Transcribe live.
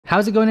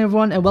How's it going,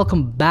 everyone, and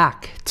welcome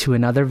back to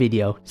another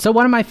video. So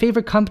one of my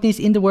favorite companies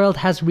in the world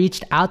has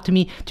reached out to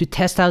me to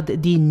test out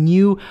the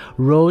new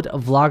Rode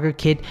Vlogger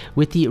Kit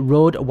with the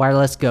Rode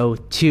Wireless Go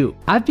 2.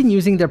 I've been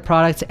using their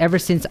products ever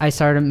since I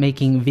started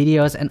making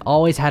videos and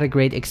always had a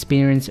great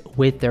experience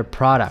with their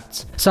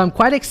products. So I'm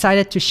quite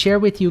excited to share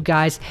with you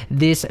guys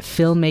this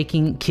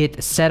filmmaking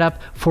kit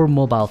setup for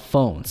mobile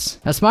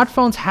phones. Now,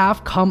 smartphones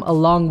have come a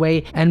long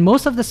way, and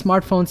most of the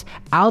smartphones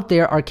out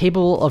there are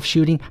capable of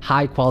shooting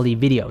high quality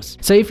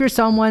videos. So if you're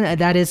someone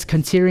that is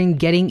considering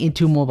getting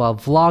into mobile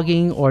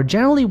vlogging or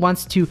generally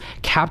wants to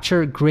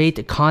capture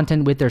great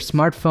content with their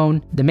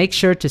smartphone, then make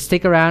sure to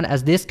stick around,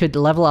 as this could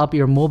level up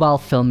your mobile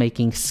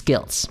filmmaking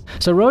skills.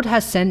 So Rode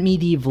has sent me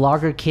the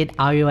Vlogger Kit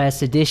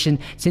iOS edition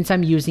since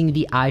I'm using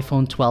the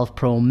iPhone 12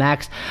 Pro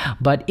Max,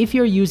 but if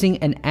you're using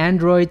an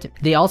Android,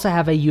 they also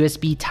have a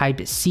USB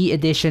Type-C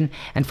edition,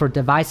 and for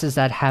devices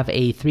that have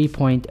a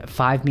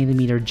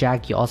 3.5mm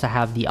jack, you also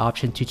have the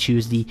option to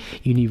choose the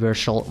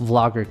Universal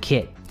Vlogger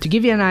Kit. To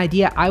give you an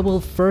idea, I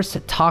will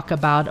first talk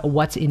about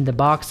what's in the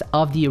box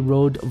of the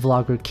Rode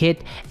Vlogger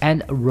Kit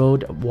and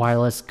Rode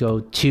Wireless Go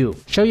 2.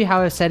 Show you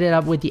how I set it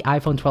up with the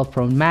iPhone 12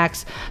 Pro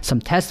Max,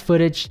 some test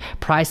footage,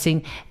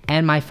 pricing,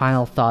 and my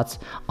final thoughts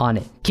on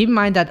it. Keep in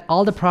mind that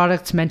all the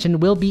products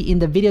mentioned will be in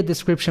the video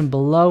description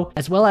below,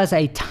 as well as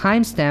a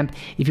timestamp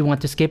if you want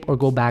to skip or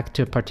go back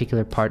to a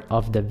particular part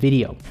of the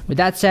video. With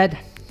that said,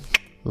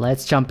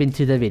 let's jump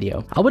into the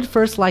video. I would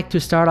first like to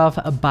start off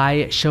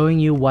by showing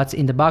you what's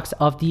in the box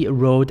of the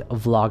Rode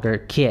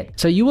Vlogger Kit.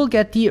 So you will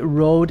get the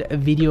Rode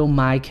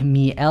VideoMic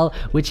Me-L,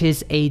 which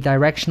is a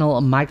directional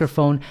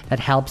microphone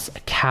that helps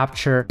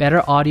capture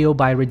better audio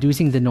by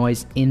reducing the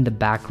noise in the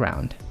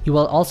background. You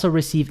will also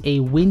receive a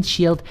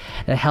windshield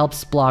that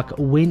helps block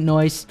wind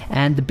noise,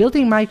 and the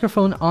built-in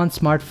microphone on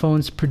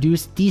smartphones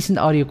produce decent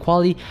audio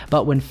quality,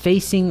 but when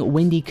facing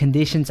windy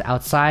conditions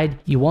outside,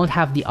 you won't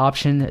have the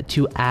option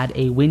to add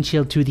a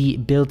windshield to the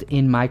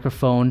built-in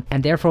microphone,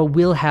 and therefore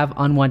will have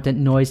unwanted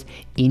noise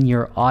in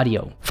your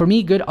audio. For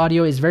me, good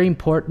audio is very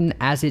important,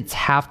 as it's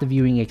half the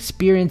viewing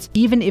experience,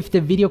 even if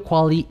the video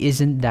quality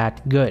isn't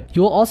that good.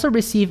 You will also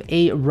receive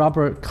a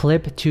rubber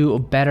clip to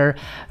better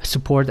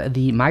support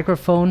the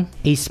microphone,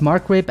 a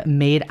smart grip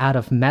made out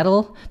of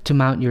metal to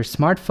mount your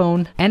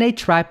smartphone, and a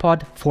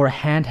tripod for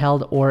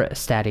handheld or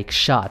static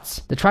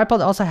shots. The tripod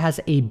also has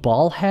a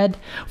ball head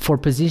for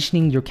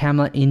positioning your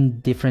camera in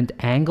different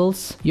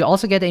angles. You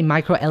also get a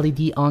micro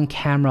LED on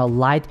camera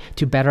light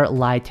to better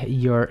light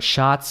your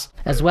shots,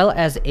 as well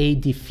as a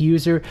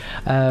diffuser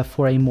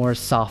for a more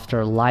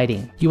softer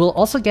lighting. You will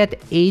also get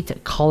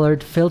 8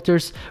 colored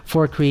filters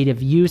for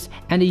creative use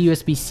and a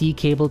USB-C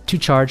cable to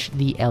charge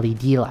the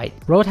LED light.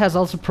 Rode has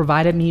also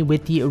provided me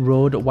with the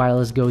Rode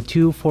Wireless Go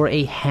 2 for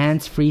a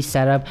hands-free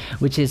setup,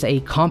 which is a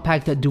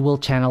compact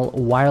dual-channel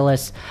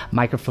wireless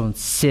microphone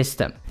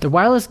system. The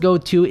Wireless Go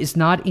 2 is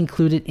not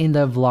included in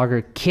the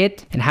Vlogger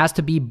Kit and has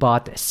to be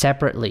bought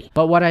separately.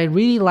 But what I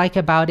really like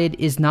about it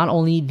is not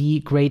only the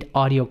great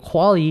audio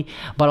quality,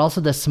 but also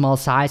the small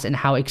size and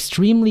how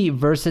extremely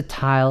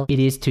versatile it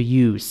is to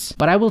use.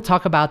 But I will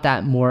talk about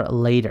that more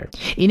later.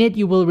 In it,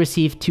 you will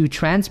receive 2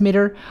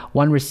 transmitter,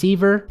 1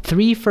 receiver,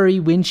 3 furry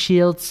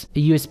windshields,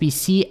 a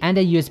USB-C and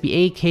a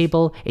USB-A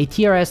cable, a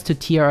TRS to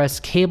TRS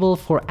cable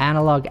for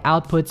analog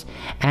outputs,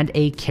 and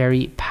a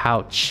carry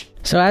pouch.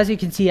 So as you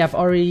can see, I've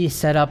already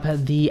set up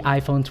the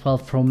iPhone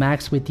 12 Pro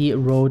Max with the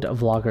Rode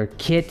Vlogger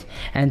Kit,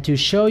 and to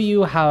show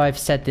you how I've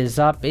set this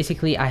up,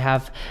 basically I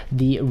have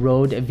the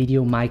Rode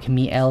VideoMic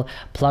Me-L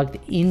plugged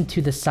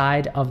into the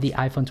side of the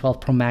iPhone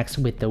 12 Pro Max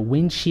with the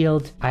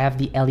windshield. I have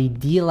the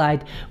LED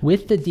light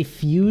with the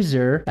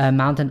diffuser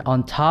mounted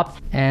on top,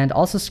 and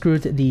also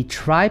screwed the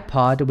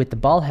tripod with the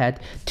ball head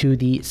to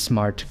the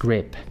smart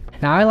grip.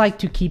 Now, I like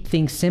to keep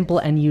things simple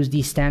and use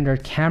the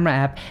standard camera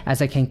app,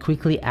 as I can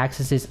quickly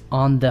access this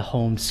on the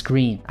home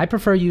screen. I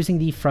prefer using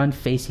the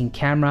front-facing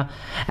camera,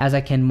 as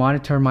I can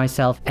monitor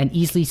myself and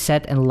easily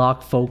set and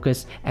lock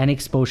focus and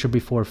exposure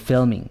before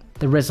filming.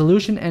 The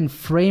resolution and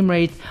frame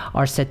rate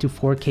are set to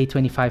 4K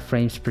 25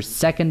 frames per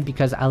second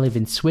because I live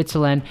in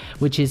Switzerland,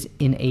 which is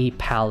in a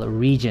PAL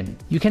region.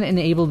 You can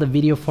enable the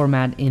video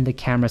format in the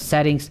camera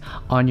settings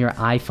on your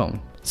iPhone.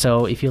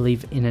 So if you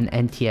live in an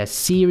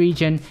NTSC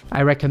region,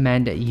 I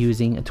recommend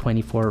using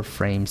 24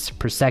 frames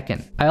per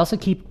second. I also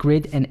keep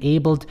grid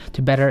enabled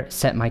to better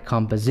set my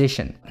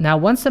composition. Now,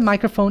 once the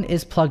microphone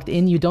is plugged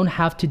in, you don't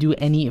have to do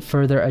any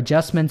further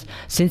adjustments,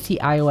 since the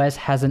iOS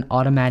has an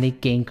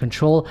automatic gain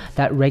control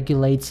that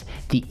regulates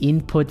the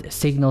input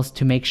signals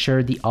to make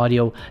sure the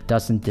audio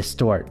doesn't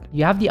distort.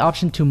 You have the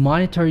option to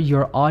monitor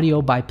your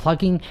audio by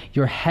plugging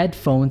your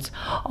headphones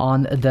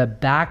on the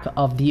back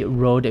of the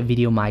Rode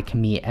VideoMic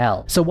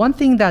Me-L. So one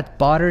thing thing that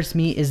bothers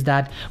me is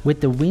that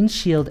with the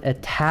windshield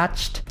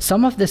attached,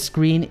 some of the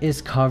screen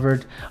is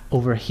covered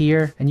over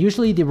here, and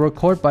usually the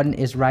record button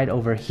is right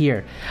over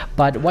here.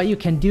 But what you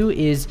can do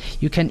is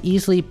you can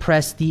easily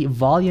press the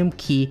volume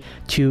key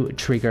to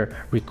trigger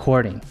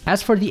recording.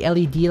 As for the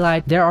LED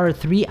light, there are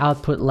 3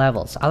 output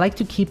levels. I like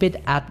to keep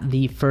it at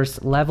the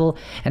first level,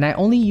 and I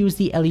only use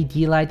the LED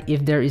light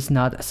if there is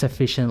not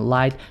sufficient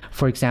light,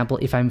 for example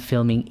if I'm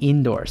filming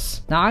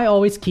indoors. Now I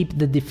always keep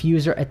the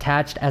diffuser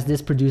attached as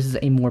this produces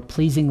a more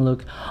pleasing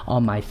look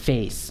on my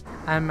face.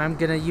 I'm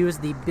gonna use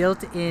the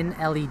built-in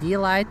LED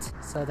light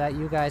so that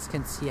you guys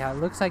can see how it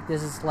looks like.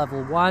 This is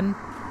level 1,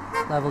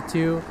 level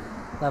 2,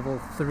 level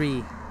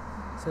 3.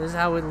 So this is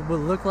how it will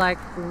look like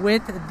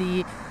with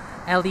the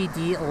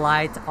LED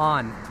light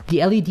on.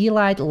 The LED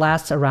light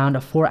lasts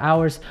around 4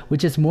 hours,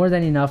 which is more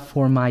than enough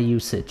for my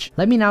usage.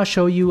 Let me now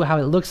show you how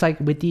it looks like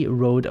with the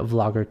Rode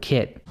Vlogger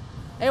kit.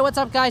 Hey, what's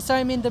up guys? So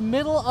I'm in the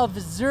middle of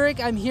Zurich.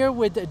 I'm here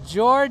with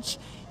George.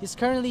 He's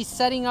currently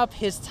setting up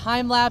his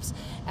time lapse,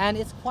 and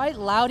it's quite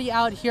loudy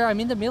out here. I'm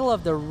in the middle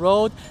of the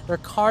road. There are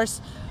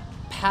cars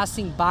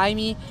passing by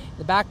me in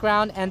the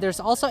background, and there's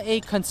also a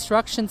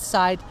construction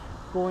site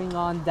going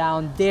on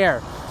down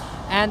there.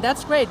 And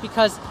that's great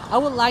because I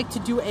would like to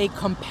do a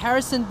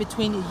comparison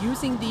between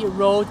using the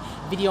Rode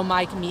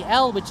VideoMic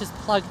Me-L, which is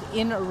plugged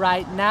in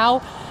right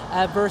now,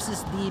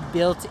 versus the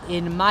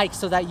built-in mic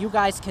so that you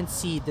guys can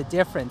see the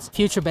difference.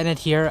 Future Benett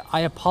here.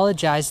 I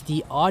apologize,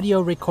 the audio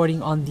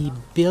recording on the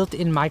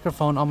built-in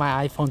microphone on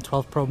my iPhone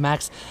 12 Pro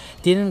Max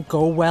didn't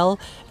go well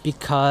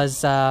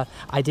because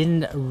I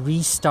didn't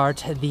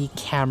restart the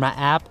camera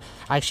app.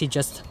 I actually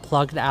just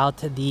plugged out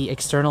the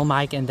external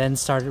mic and then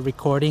started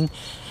recording,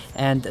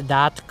 and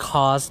that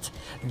caused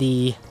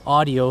the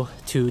audio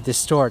to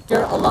distort.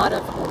 There are a lot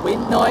of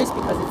wind noise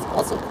because it's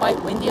also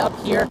quite windy up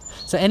here.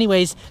 So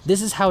anyways,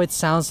 this is how it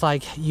sounds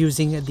like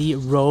using the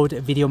Rode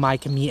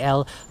VideoMic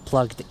Me-L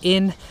plugged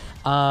in.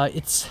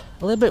 It's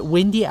a little bit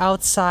windy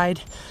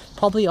outside.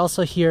 Probably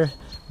also hear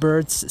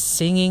birds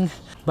singing.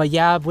 But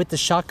yeah, with the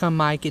shotgun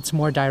mic, it's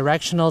more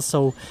directional,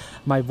 so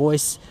my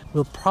voice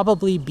will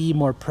probably be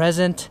more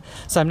present.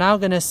 So I'm now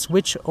gonna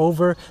switch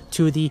over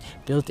to the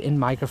built-in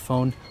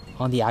microphone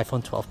on the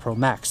iPhone 12 Pro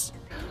Max.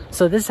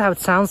 So this is how it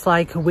sounds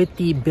like with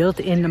the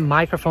built-in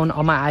microphone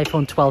on my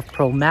iPhone 12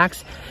 Pro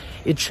Max.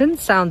 It shouldn't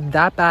sound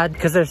that bad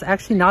because there's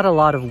actually not a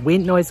lot of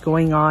wind noise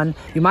going on.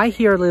 You might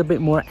hear a little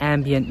bit more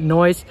ambient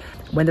noise.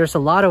 When there's a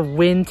lot of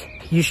wind,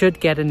 you should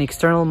get an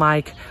external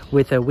mic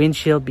with a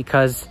windshield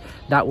because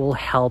that will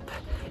help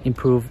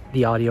improve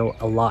the audio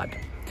a lot.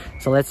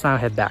 So let's now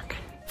head back.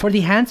 For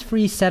the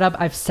hands-free setup,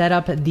 I've set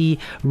up the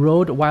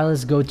Rode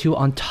Wireless Go 2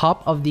 on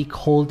top of the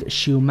cold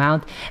shoe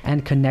mount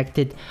and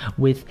connected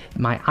with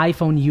my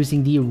iPhone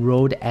using the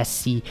Rode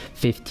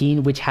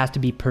SC15, which has to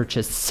be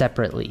purchased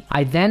separately.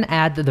 I then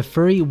add the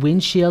furry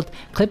windshield,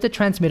 clip the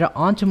transmitter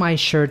onto my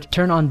shirt,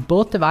 turn on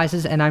both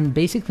devices, and I'm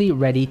basically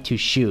ready to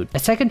shoot. A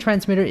second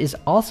transmitter is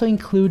also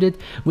included,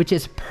 which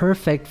is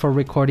perfect for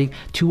recording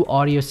 2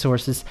 audio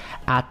sources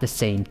at the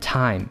same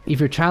time.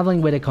 If you're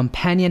traveling with a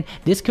companion,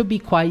 this could be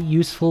quite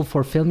useful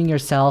for filming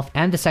yourself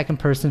and the second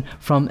person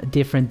from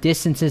different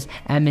distances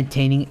and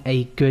maintaining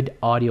a good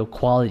audio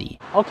quality.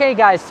 Okay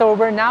guys, so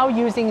we're now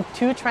using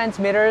 2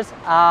 transmitters.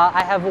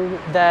 I have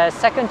the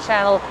second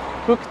channel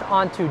hooked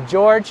onto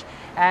George,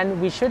 and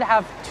we should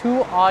have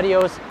 2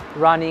 audios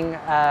running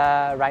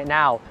right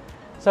now.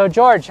 So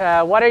George,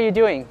 what are you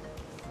doing?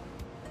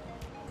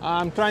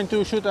 I'm trying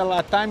to shoot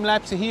a time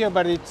lapse here,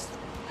 but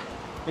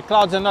the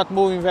clouds are not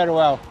moving very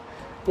well.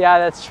 Yeah,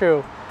 that's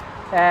true.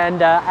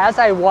 And as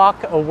I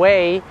walk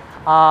away,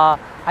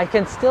 I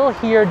can still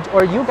hear,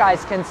 or you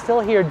guys can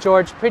still hear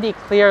George pretty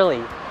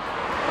clearly.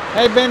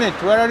 Hey Benett,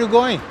 where are you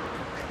going?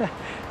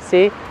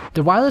 See?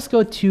 The Wireless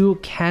Go 2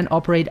 can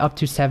operate up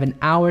to 7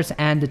 hours,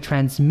 and the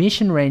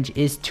transmission range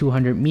is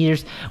 200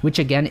 meters, which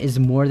again is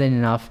more than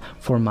enough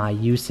for my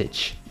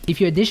usage. If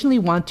you additionally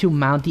want to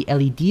mount the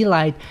LED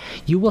light,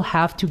 you will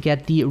have to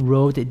get the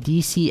Rode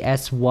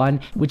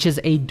DCS1, which is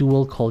a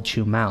dual cold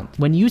shoe mount.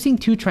 When using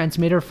 2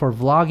 transmitters for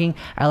vlogging,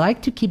 I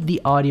like to keep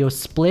the audio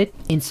split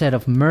instead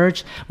of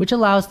merged, which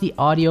allows the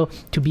audio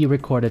to be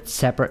recorded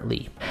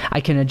separately. I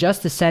can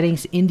adjust the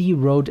settings in the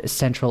Rode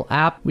Central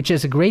app, which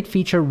is a great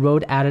feature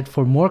Rode added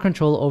for more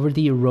control over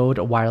the Rode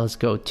Wireless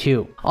Go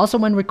 2. Also,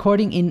 when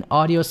recording in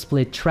audio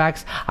split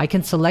tracks, I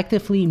can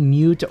selectively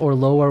mute or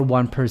lower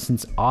one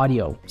person's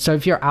audio. So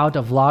if you're out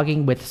of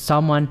vlogging with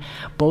someone,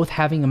 both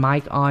having a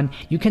mic on,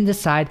 you can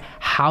decide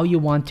how you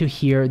want to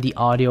hear the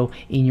audio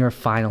in your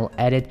final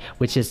edit,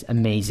 which is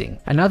amazing.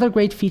 Another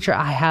great feature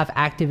I have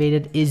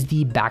activated is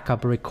the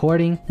backup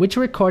recording, which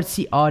records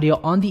the audio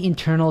on the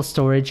internal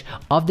storage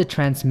of the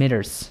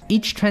transmitters.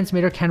 Each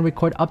transmitter can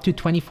record up to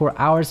 24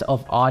 hours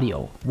of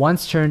audio.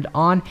 Once turned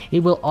on, it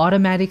will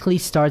automatically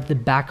start the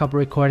backup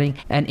recording,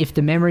 and if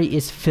the memory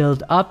is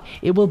filled up,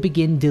 it will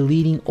begin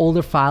deleting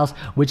older files,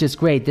 which is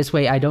great. This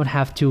way I don't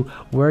have to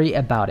worry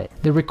about it.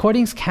 The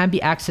recordings can be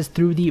accessed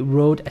through the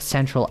Rode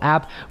Central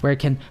app, where it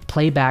can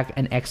play back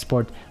and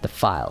export the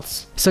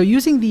files. So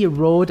using the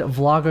Rode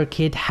Vlogger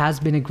Kit has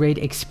been a great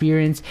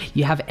experience.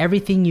 You have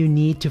everything you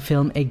need to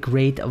film a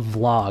great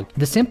vlog.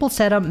 The simple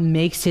setup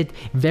makes it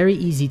very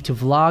easy to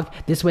vlog.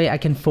 This way I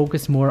can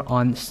focus more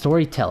on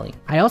storytelling.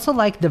 I also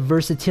like the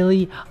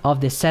versatility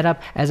of this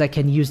setup, as I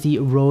can use the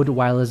Rode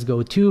Wireless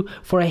Go 2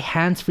 for a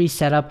hands-free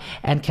setup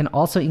and can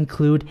also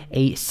include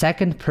a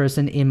second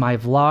person in my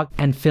vlog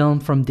and film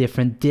from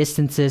different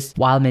distances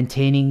while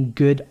maintaining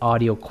good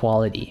audio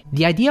quality.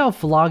 The idea of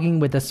vlogging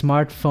with a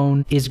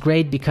smartphone is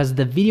great because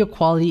the video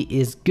quality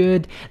is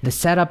good, the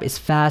setup is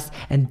fast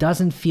and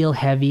doesn't feel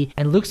heavy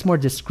and looks more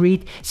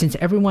discreet since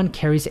everyone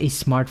carries a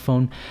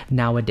smartphone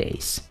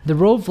nowadays. The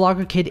Rode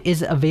Vlogger Kit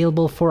is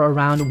available for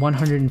around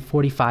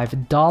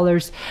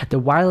 $145, the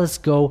Wireless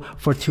Go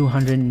for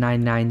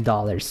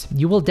 $299.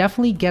 You will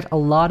definitely get a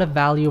lot of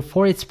value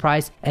for its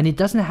price, and it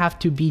doesn't have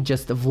to be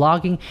just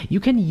vlogging. You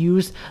can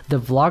use the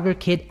Vlogger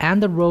Kit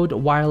and the Rode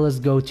Wireless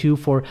Go 2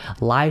 for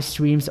live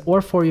streams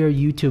or for your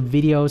YouTube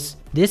videos.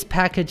 This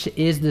package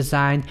is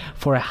designed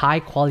for a high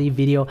quality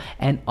video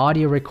and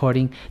audio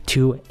recording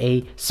to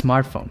a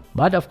smartphone.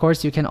 But of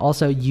course, you can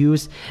also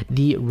use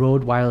the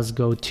Rode Wireless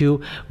Go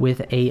 2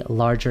 with a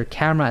larger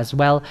camera as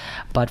well.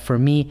 But for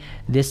me,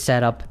 this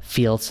setup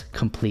feels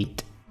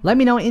complete. Let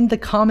me know in the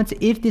comments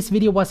if this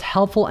video was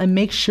helpful, and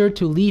make sure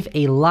to leave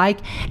a like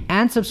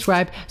and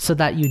subscribe so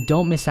that you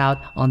don't miss out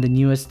on the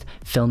newest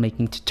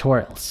filmmaking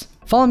tutorials.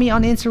 Follow me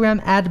on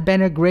Instagram at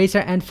Benett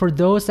Graezer, and for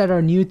those that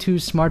are new to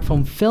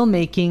smartphone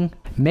filmmaking,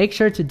 make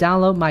sure to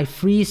download my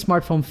free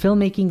smartphone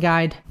filmmaking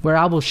guide, where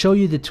I will show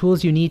you the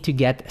tools you need to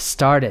get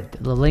started.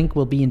 The link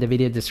will be in the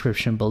video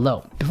description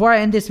below. Before I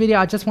end this video,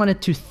 I just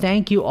wanted to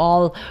thank you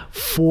all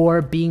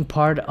for being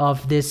part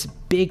of this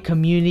big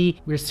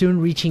community. We're soon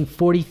reaching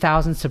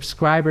 40,000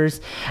 subscribers,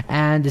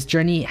 and this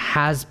journey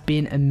has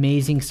been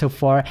amazing so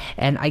far,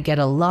 and I get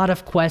a lot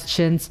of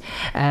questions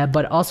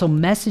but also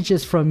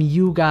messages from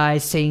you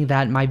guys saying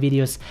that my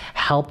videos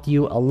helped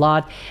you a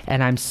lot,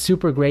 and I'm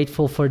super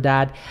grateful for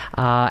that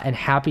and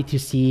happy to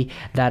see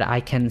that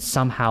I can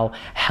somehow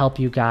help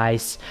you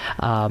guys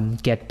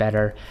get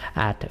better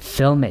at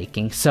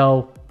filmmaking.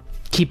 So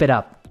keep it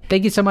up.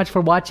 Thank you so much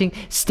for watching.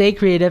 Stay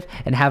creative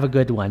and have a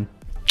good one.